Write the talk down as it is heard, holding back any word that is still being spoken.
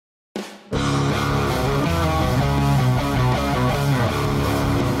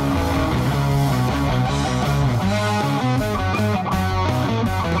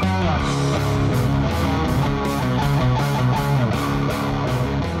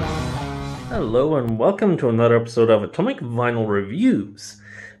Hello and welcome to another episode of Atomic Vinyl Reviews.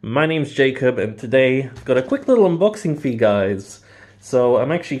 My name's Jacob and today I've got a quick little unboxing for you guys. So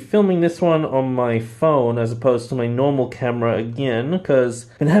I'm actually filming this one on my phone as opposed to my normal camera again because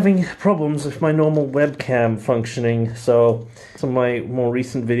I've been having problems with my normal webcam functioning, so some of my more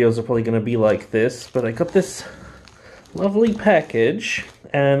recent videos are probably going to be like this. But I got this lovely package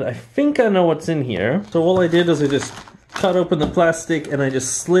and I think I know what's in here. So all I did is I just cut open the plastic and I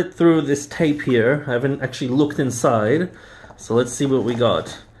just slit through this tape here. I haven't actually looked inside, so let's see what we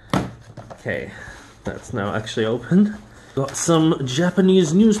got. Okay, that's now actually open. Got some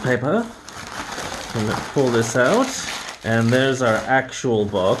Japanese newspaper. I'm gonna pull this out, and there's our actual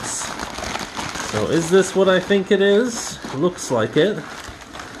box. So is this what I think it is? Looks like it.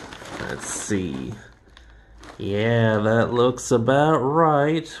 Let's see. Yeah, that looks about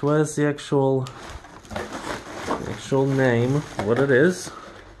right. Where's the actual name, what it is?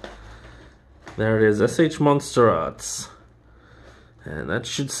 There it is, SH MonsterArts. And that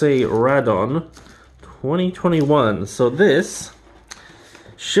should say Rodan 2021. So this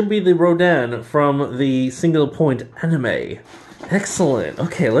should be the Rodan from the Singular Point anime. Excellent.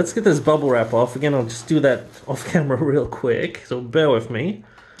 Okay, let's get this bubble wrap off. Again, I'll just do that off camera real quick, so bear with me.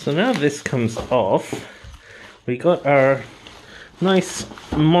 So now this comes off. We got our nice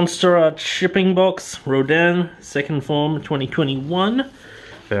MonsterArts shipping box, Rodan, second form 2021.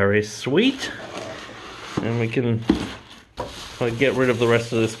 Very sweet. And we can get rid of the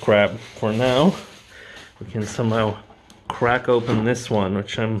rest of this crap for now. We can somehow crack open this one,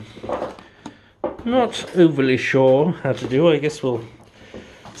 which I'm not overly sure how to do. I guess we'll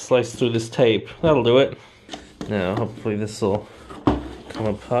slice through this tape. That'll do it. Now, hopefully this will come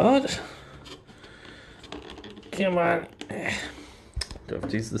apart. Come on. Do I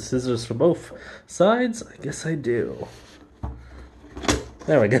have to use the scissors for both sides? I guess I do.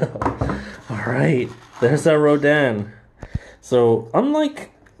 There we go. Alright, there's our Rodan. So,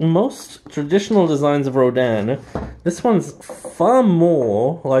 unlike most traditional designs of Rodan, this one's far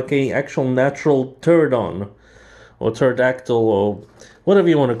more like a actual natural pterodon, or pterodactyl, or whatever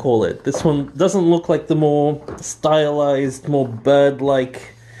you want to call it. This one doesn't look like the more stylized, more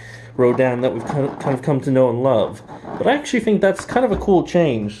bird-like Rodan that we've kind of come to know and love. But I actually think that's kind of a cool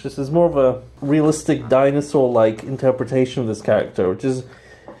change. This is more of a realistic dinosaur-like interpretation of this character, which is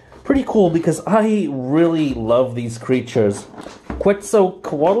pretty cool because I really love these creatures.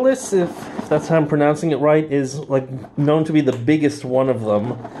 Quetzalcoatlus, if that's how I'm pronouncing it right, is like known to be the biggest one of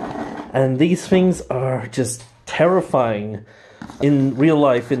them. And these things are just terrifying in real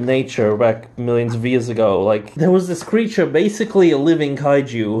life, in nature, back millions of years ago. Like, there was this creature, basically a living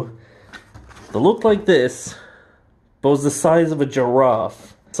kaiju, that looked like this, but was the size of a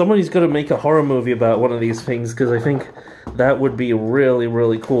giraffe. Somebody's got to make a horror movie about one of these things, because I think that would be really,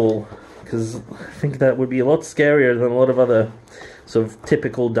 really cool. Because I think that would be a lot scarier than a lot of other sort of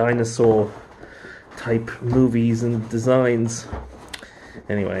typical dinosaur-type movies and designs.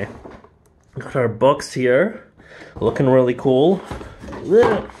 Anyway, got our box here. Looking really cool.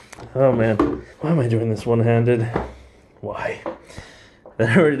 Oh man, why am I doing this one-handed? Why?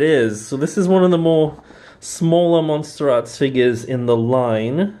 There it is. So this is one of the more smaller MonsterArts figures in the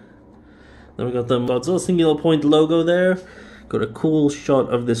line. Then we got the Godzilla Singular Point logo there. Got a cool shot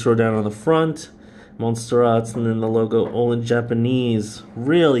of this Rodan on the front. MonsterArts, and then the logo all in Japanese.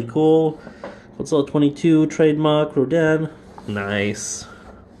 Really cool. Godzilla 22 trademark Rodan. Nice.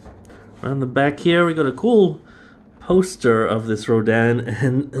 Around the back here we got a cool poster of this Rodan,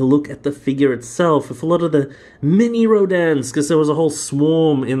 and a look at the figure itself with a lot of the mini Rodans, because there was a whole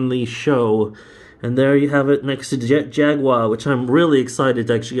swarm in the show. And there you have it next to Jet Jaguar, which I'm really excited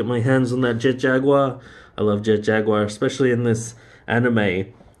to actually get my hands on that Jet Jaguar. I love Jet Jaguar, especially in this anime.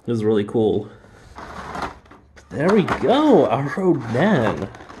 It was really cool. There we go, our Rodan.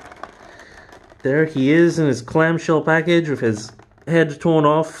 There he is in his clamshell package with his head torn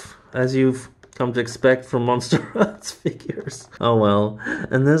off, as you've come to expect from MonsterArts figures. Oh well.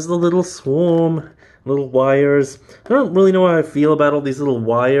 And there's the little swarm, little wires. I don't really know how I feel about all these little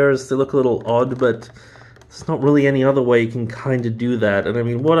wires. They look a little odd, but there's not really any other way you can kind of do that. And I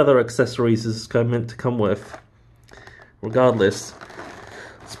mean, what other accessories is this guy meant to come with? Regardless,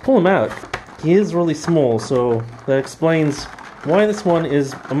 let's pull him out. He is really small, so that explains why this one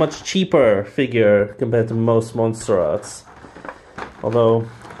is a much cheaper figure compared to most MonsterArts. Although,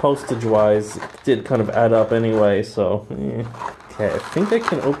 postage-wise, it did kind of add up anyway, so Okay, I think I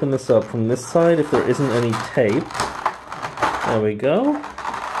can open this up from this side if there isn't any tape. There we go.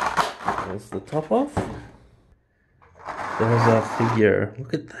 There's the top off. There's our figure.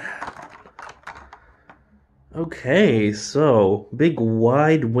 Look at that. Okay, so big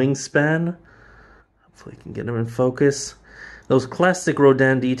wide wingspan. Hopefully I can get him in focus. Those classic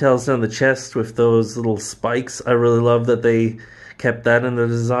Rodan details down the chest with those little spikes. I really love that they kept that in the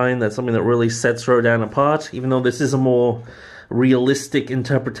design. That's something that really sets Rodan apart, even though this is a more realistic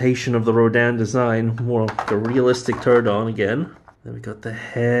interpretation of the Rodan design, more like a realistic Turdon again. Then we got the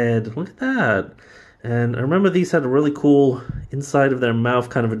head. Look at that. And I remember these had a really cool inside of their mouth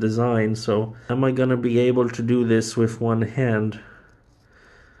kind of a design, so am I gonna be able to do this with one hand?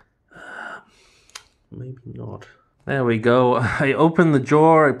 Maybe not. There we go. I opened the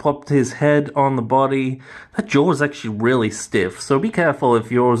jaw, I popped his head on the body. That jaw is actually really stiff, so be careful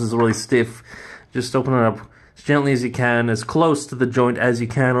if yours is really stiff. Just open it up as gently as you can, as close to the joint as you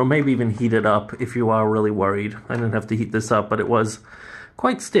can, or maybe even heat it up if you are really worried. I didn't have to heat this up, but it was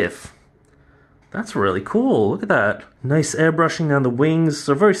quite stiff. That's really cool. Look at that. Nice airbrushing down the wings.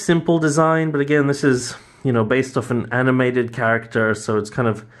 So very simple design, but again, this is, you know, based off an animated character, so it's kind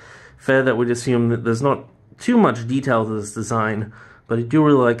of fair that we'd assume that there's not too much detail to this design, but I do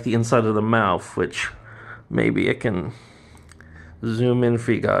really like the inside of the mouth, which maybe I can zoom in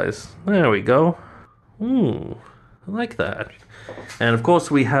for you guys. There we go. I like that. And of course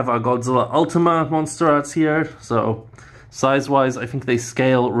we have our Godzilla Ultima MonsterArts here, so size-wise I think they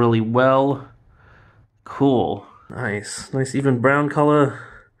scale really well. Cool. Nice. Nice even brown color.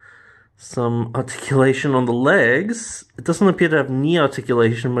 Some articulation on the legs. It doesn't appear to have knee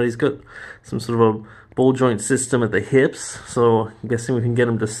articulation, but he's got some sort of a ball joint system at the hips, so I'm guessing we can get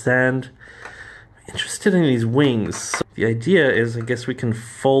him to stand. I'm interested in these wings. So the idea is, I guess we can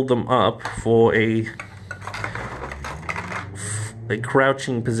fold them up for a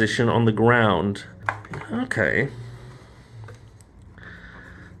crouching position on the ground. Okay.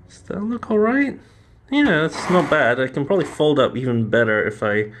 Does that look alright? Yeah, that's not bad. I can probably fold up even better if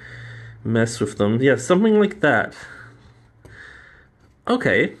I mess with them. Yeah, something like that.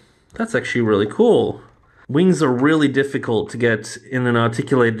 Okay, that's actually really cool. Wings are really difficult to get in an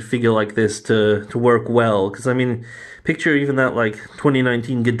articulated figure like this to work well, because I mean, picture even that like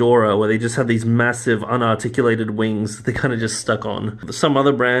 2019 Ghidorah where they just had these massive unarticulated wings that they kind of just stuck on. Some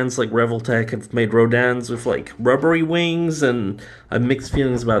other brands like Revoltech have made Rodans with like rubbery wings, and I have mixed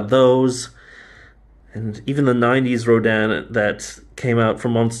feelings about those. And even the 90s Rodan that came out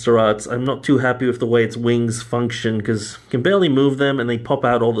from MonsterArts, I'm not too happy with the way its wings function, because you can barely move them and they pop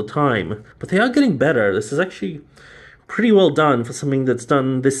out all the time. But they are getting better. This is actually pretty well done for something that's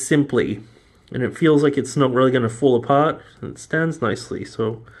done this simply. And it feels like it's not really going to fall apart, and it stands nicely,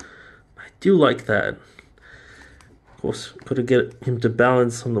 so I do like that. Of course, got to get him to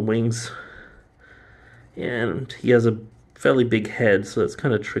balance on the wings. And he has a fairly big head, so that's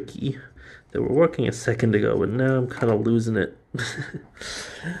kind of tricky. They were working a second ago, but now I'm kind of losing it.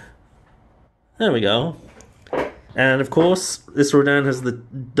 There we go. And of course, this Rodan has the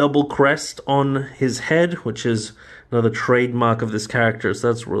double crest on his head, which is another trademark of this character, so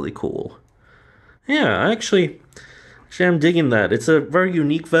that's really cool. Yeah, actually I'm digging that. It's a very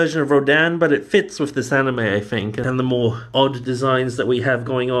unique version of Rodan, but it fits with this anime, I think, and the more odd designs that we have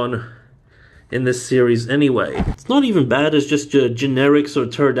going on in this series anyway. It's not even bad as just a generic sort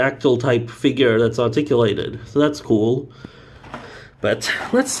of pterodactyl type figure that's articulated, so that's cool. But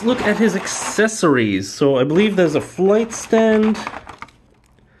let's look at his accessories. So I believe there's a flight stand.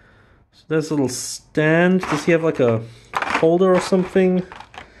 So there's a little stand. Does he have like a holder or something?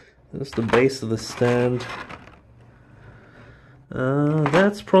 That's the base of the stand.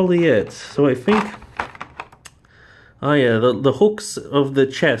 That's probably it. So I think... Oh yeah, the hooks of the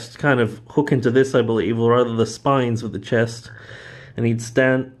chest kind of hook into this, I believe, or rather the spines of the chest. And he'd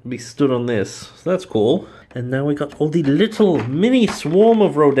be stood on this. So that's cool. And now we got all the little mini swarm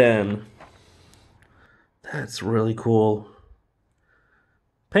of Rodan. That's really cool.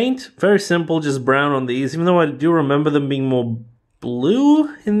 Paint, very simple, just brown on these, even though I do remember them being more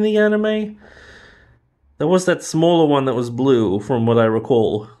blue in the anime. There was that smaller one that was blue, from what I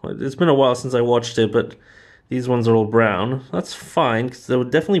recall. It's been a while since I watched it, but these ones are all brown. That's fine, because there were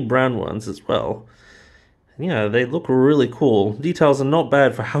definitely brown ones as well. And yeah, they look really cool. Details are not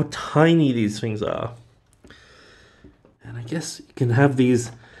bad for how tiny these things are. And I guess you can have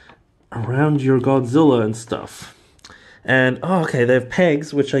these around your Godzilla and stuff. And, oh, okay, they have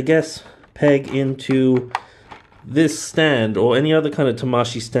pegs, which I guess peg into this stand, or any other kind of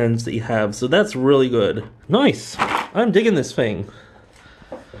Tamashi stands that you have. So that's really good. Nice! I'm digging this thing.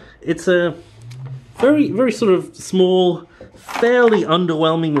 It's a very, very sort of small, fairly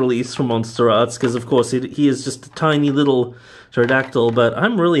underwhelming release from MonsterArts, because of course he is just a tiny little pterodactyl, but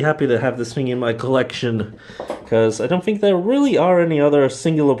I'm really happy to have this thing in my collection, because I don't think there really are any other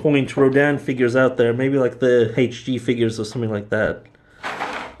Singular Point Rodan figures out there. Maybe like the HG figures or something like that.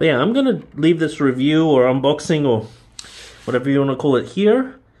 But yeah, I'm gonna leave this review or unboxing or whatever you want to call it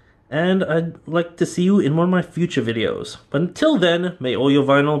here. And I'd like to see you in one of my future videos. But until then, may all your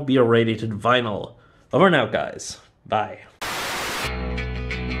vinyl be irradiated vinyl. Over and out, guys. Bye.